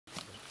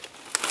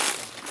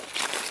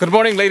Good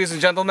morning, ladies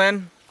and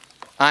gentlemen.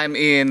 I'm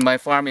in my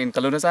farm in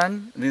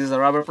Calunasan. This is a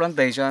rubber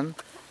plantation,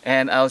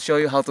 and I'll show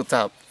you how to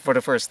tap for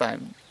the first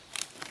time.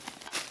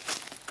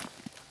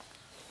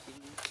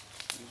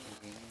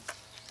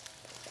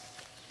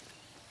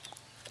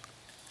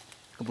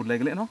 Kabudlay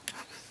gali, no?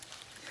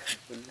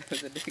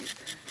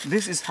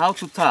 This is how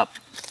to tap.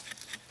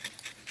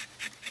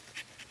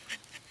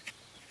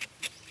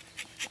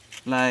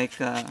 Like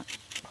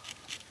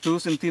 2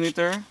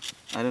 centimeter.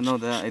 I don't know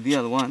the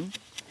ideal one,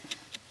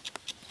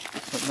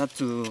 but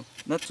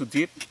not too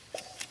deep,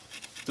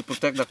 to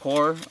protect the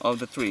core of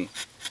the tree.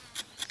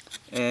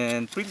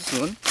 And pretty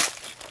soon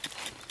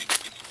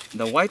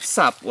the white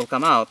sap will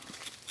come out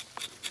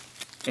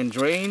and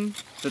drain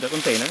to the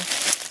container,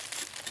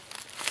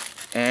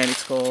 and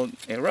it's called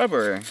a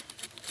rubber.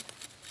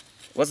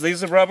 What's the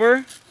use of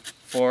rubber?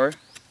 For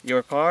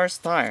your car's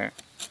tire,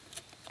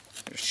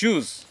 your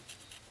shoes,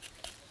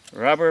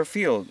 rubber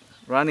field,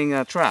 running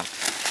a track.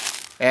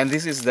 And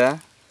this is the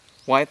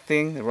white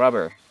thing, the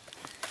rubber.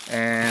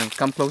 And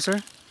come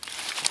closer.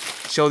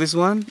 Show this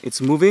one.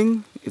 It's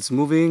moving. It's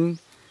moving.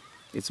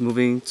 It's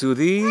moving to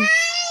the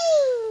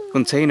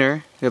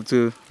container. You have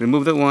to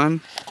remove that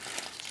one.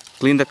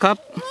 Clean the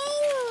cup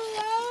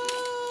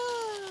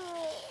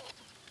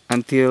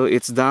until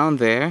it's down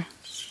there.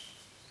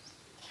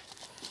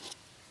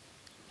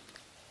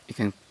 You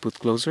can put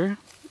closer.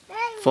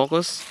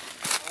 Focus.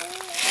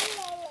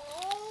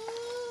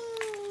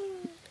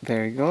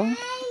 There you go.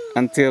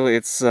 Until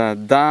it's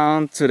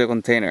down to the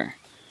container.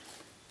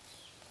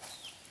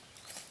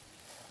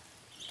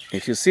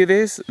 If you see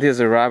this,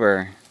 there's a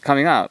rubber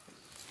coming out.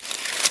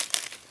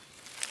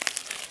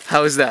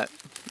 How is that?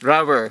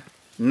 Rubber,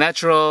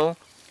 natural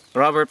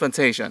rubber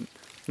plantation,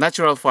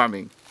 natural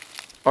farming,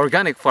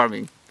 organic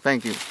farming.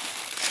 Thank you.